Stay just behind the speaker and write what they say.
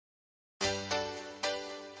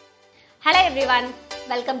Hello everyone,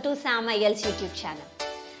 welcome to SAM IELTS YouTube channel.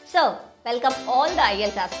 So, welcome all the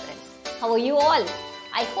IELTS aspirants. How are you all?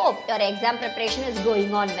 I hope your exam preparation is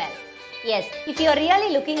going on well. Yes, if you are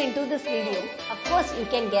really looking into this video, of course you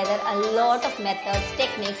can gather a lot of methods,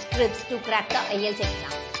 techniques, tips to crack the IELTS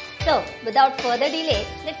exam. So, without further delay,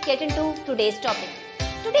 let's get into today's topic.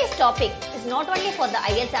 Today's topic is not only for the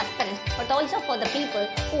IELTS aspirants but also for the people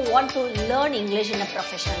who want to learn English in a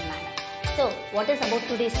professional manner. So, what is about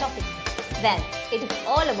today's topic? Well, it is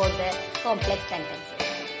all about the complex sentences.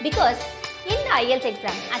 Because in the IELTS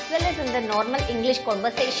exam as well as in the normal English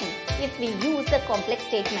conversation, if we use the complex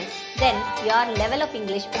statements, then your level of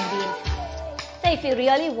English will be enhanced. So if you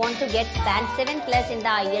really want to get band 7 plus in the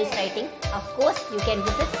IELTS writing, of course you can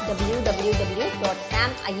visit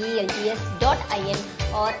www.samielts.in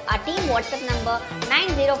or our team WhatsApp number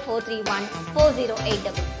 90431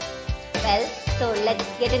 40844. Well, so let's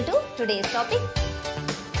get into today's topic.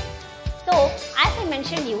 So, as I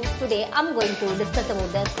mentioned you, today I'm going to discuss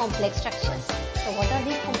about the complex structures. So, what are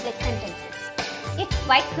these complex sentences? It's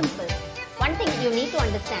quite simple. One thing you need to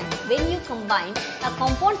understand, when you combine a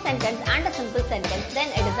compound sentence and a simple sentence, then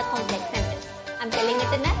it is a complex sentence. I'm telling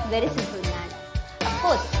it in a very simple manner. Of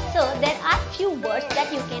course, so there are few words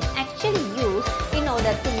that you can actually use in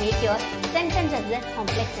order to make your sentence as a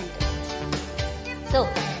complex sentence. So,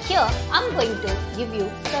 here I'm going to give you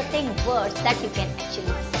certain words that you can actually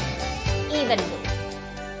use. Even though,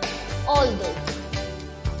 although,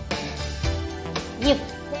 if,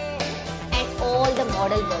 and all the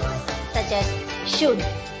modal verbs such as should,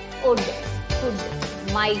 would, could,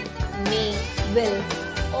 might, may, will,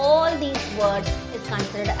 all these words is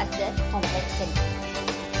considered as the complex sentence.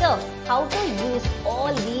 So, how to use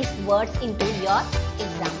all these words into your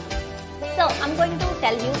example? So, I'm going to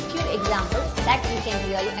tell you few examples that you can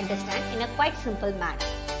really understand in a quite simple manner.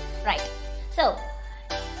 Right. So,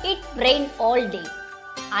 it rained all day.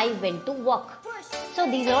 I went to walk. So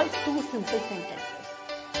these are all two simple sentences.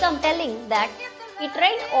 So I'm telling that it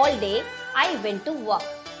rained all day. I went to walk.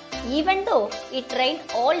 Even though it rained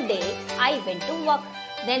all day, I went to walk.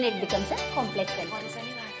 Then it becomes a complex sentence.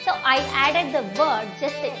 So I added the word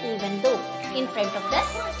just the even though in front of the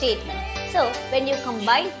statement. So when you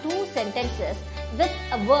combine two sentences with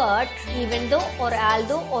a word even though or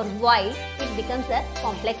although or while, it becomes a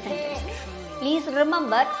complex sentence. Please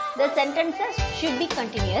remember, the sentences should be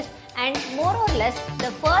continuous and more or less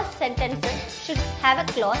the first sentence should have a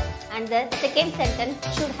clause and the second sentence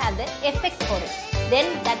should have the effect for it.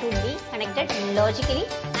 Then that would be connected logically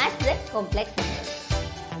as the complex sentence.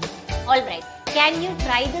 Alright, can you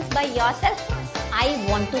try this by yourself? I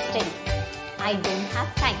want to study. I don't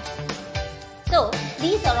have time. So,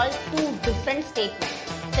 these are all two different statements.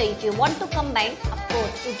 So, if you want to combine, of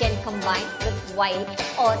course, you can combine with while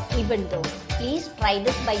or even though. Please try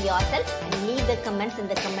this by yourself and leave the comments in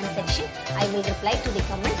the comment section. I will reply to the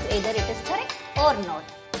comments whether it is correct or not.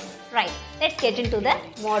 Right, let's get into the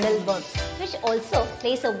modal verbs, which also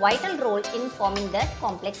plays a vital role in forming the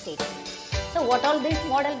complex statement. So, what are these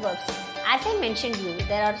modal verbs? As I mentioned you,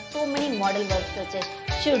 there are so many modal verbs such as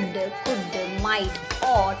should, could, might,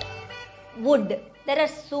 ought, would. There are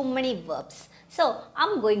so many verbs. So,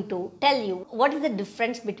 I'm going to tell you what is the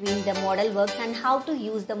difference between the modal verbs and how to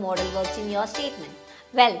use the modal verbs in your statement.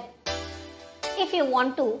 Well, if you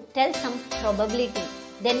want to tell some probability,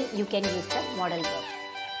 then you can use the modal verb.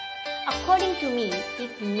 According to me,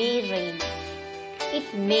 it may rain.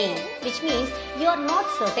 It may, which means you are not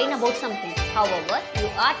certain about something. However, you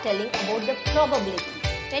are telling about the probability.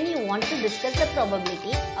 When you want to discuss the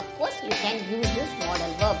probability, of course, you can use this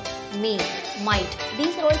modal verb. May, might.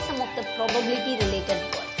 These are all some of the probability related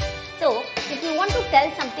words. So, if you want to tell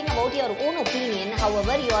something about your own opinion,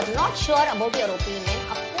 however, you are not sure about your opinion,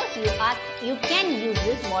 of course, you can use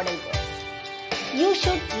this modal verbs. You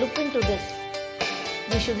should look into this.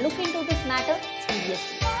 You should look into this matter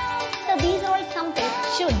seriously. So, these are all something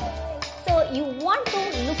should. So, you want to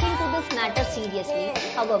look into this matter seriously,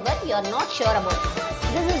 however, you are not sure about it.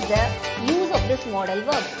 This is the use of this modal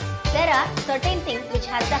verb. There are certain things which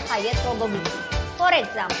has the higher probability. For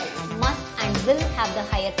example, must and will have the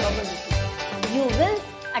higher probability. You will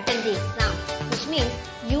attend the exam, which means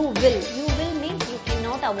you will. You will means you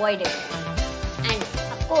cannot avoid it. And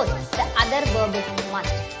of course, the other verb is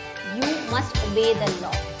must. You must obey the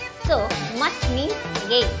law. So, must means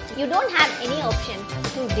again, you don't have any option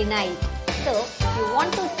to deny it. So, if you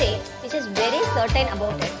want to say which is very certain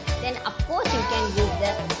about it, then of course you can use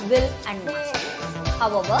the will and must.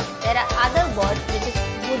 However, there are other words which is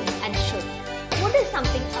would and should. Would is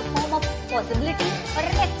something a form of possibility or a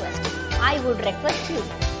request. I would request you.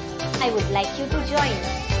 I would like you to join.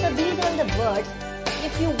 So these are the words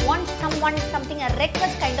If you want something, a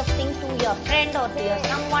request kind of thing to your friend or to your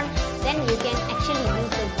someone, then you can actually use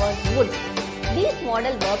the word would. These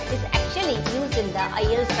modal verbs is actually used in the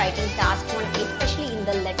IELTS writing task 1, especially in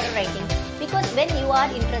the letter writing, because when you are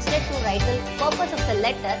interested to write the purpose of the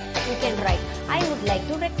letter, you can write, I would like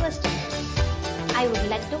to request you. I would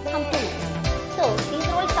like to come to you. So these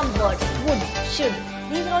are all some words, would, should.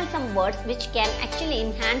 These are all some words which can actually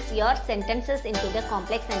enhance your sentences into the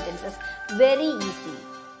complex sentences very easy.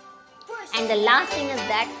 And the last thing is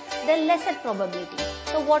that the lesser probability.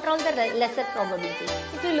 So what are all the lesser probability?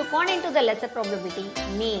 If you look on into the lesser probability,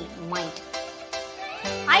 may, might.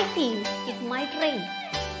 I feel it might rain.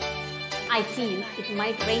 I feel it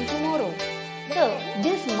might rain tomorrow. So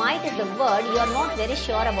this might is the word you are not very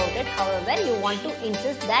sure about it. However, you want to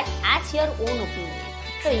insist that as your own opinion.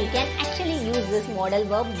 So you can actually use this modal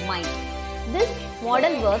verb might. This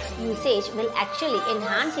modal verb's usage will actually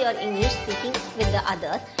enhance your English speaking with the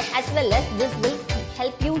others, as well as this will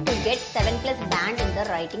help you to get 7+ band in the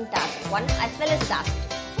writing task 1 as well as task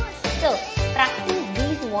 2. So practice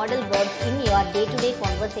these modal verbs in your day-to-day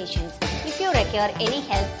conversations. If you require any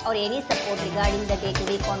help or any support regarding the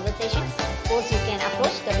day-to-day conversations, of course you can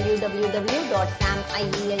approach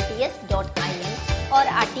www.samielts.in or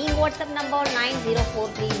our team WhatsApp number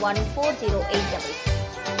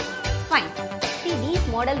 9043140888. Fine. See, these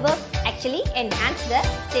modal verbs actually enhance the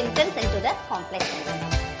sentence into the complex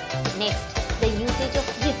sentence. Next, the usage of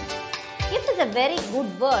if. If is a very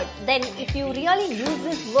good word. Then if you really use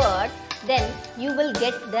this word, then you will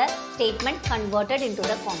get the statement converted into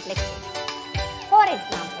the complex sentence. For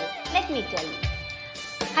example, let me tell you.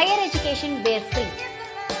 Higher education were free.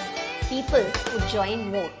 People would join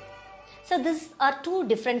more. So these are two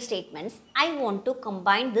different statements. I want to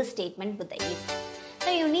combine this statement with the if. So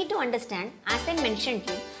you need to understand, as I mentioned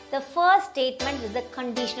to you, the first statement is the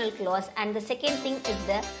conditional clause and the second thing is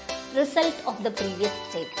the result of the previous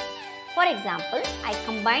statement. For example, I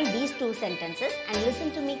combine these two sentences and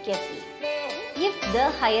listen to me carefully. If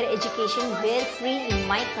the higher education were free in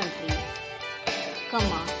my country,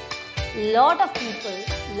 comma, lot of people,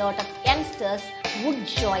 lot of youngsters would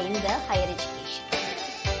join the higher education.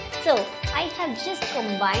 So I have just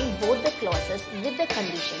combined both the clauses with the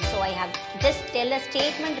condition. So I have just tell a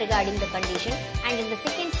statement regarding the condition, and in the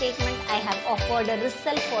second statement I have offered a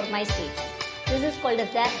result for my statement. This is called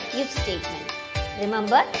as the if statement.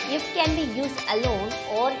 Remember, if can be used alone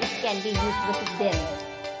or it can be used with then.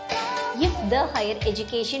 If the higher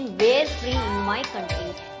education were free in my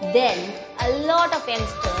country, then a lot of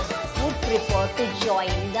youngsters would prefer to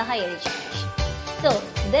join the higher education. So,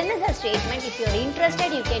 then is a statement. If you are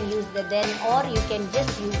interested, you can use the then or you can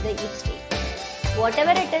just use the if statement.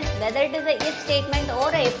 Whatever it is, whether it is a if statement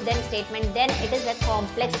or a if then statement, then it is a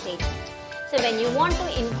complex statement. So, when you want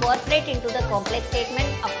to incorporate into the complex statement,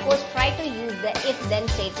 of course, try to use the if then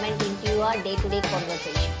statement into your day-to-day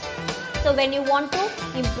conversation. So, when you want to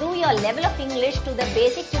improve your level of English to the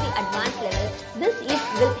basic to the advanced level, this if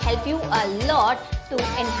will help you a lot to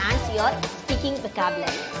enhance your speaking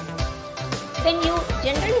vocabulary. When you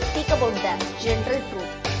generally speak about the general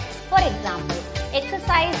truth, for example,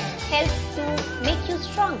 exercise helps to make you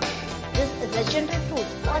stronger. This is a general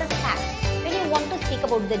truth or a fact. When you want to speak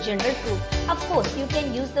about the general truth, of course, you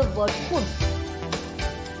can use the word could.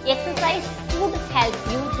 Exercise would help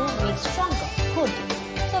you to make stronger. Could.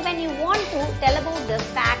 So when you want to tell about the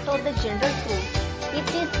fact or the general truth, it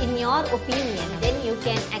is in your opinion, then you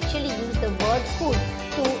can actually use the word could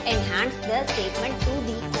to enhance the statement to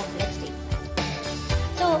the complex statement.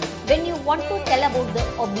 So when you want to tell about the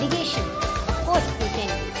obligation, of course you can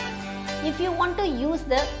use. If you want to use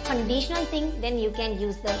the conditional thing, then you can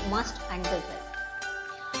use the must and the will.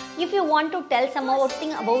 If you want to tell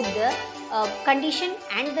something about the condition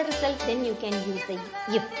and the result, then you can use the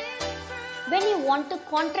if. When you want to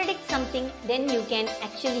contradict something, then you can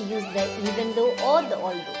actually use the even though or the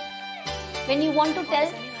although. When you want to tell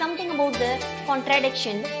something about the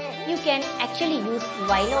contradiction, you can actually use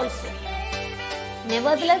while also.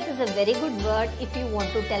 Nevertheless is a very good word if you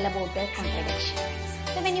want to tell about the contradiction.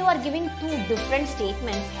 So when you are giving two different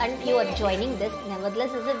statements and you are joining this,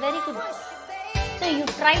 nevertheless is a very good word. So you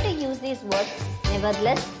try to use these words,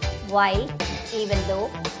 nevertheless, while, even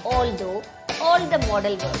though, although, all the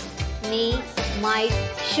modal verbs, may, might,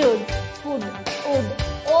 should, could, would,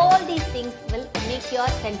 all these things will make your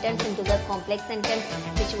sentence into the complex sentence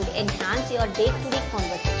which would enhance your day-to-day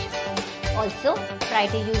conversation. Also, try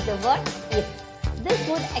to use the word if. This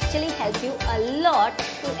would actually help you a lot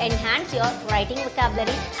to enhance your writing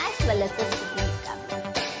vocabulary as well as the speaking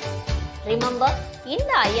vocabulary. Remember, in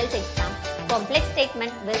the IELTS exam, complex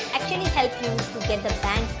statement will actually help you to get the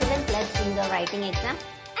band 7+ in the writing exam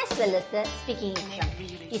as well as the speaking exam.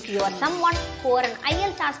 If you are someone who are an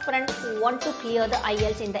IELTS aspirant who want to clear the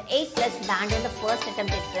IELTS in the 8+ band in the first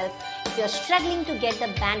attempt itself, if you are struggling to get the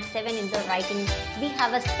band 7 in the writing, we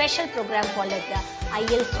have a special program called as the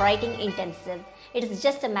IELTS Writing Intensive. It is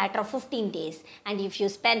just a matter of 15 days, and if you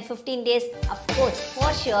spend 15 days, of course,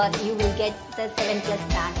 for sure, you will get the 7+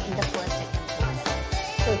 band in the first attempt.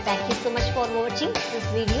 So thank you so much for watching this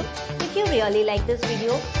video. If you really like this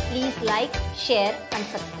video, please like, share and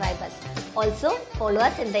subscribe us. Also follow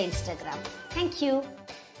us in the Instagram. Thank you.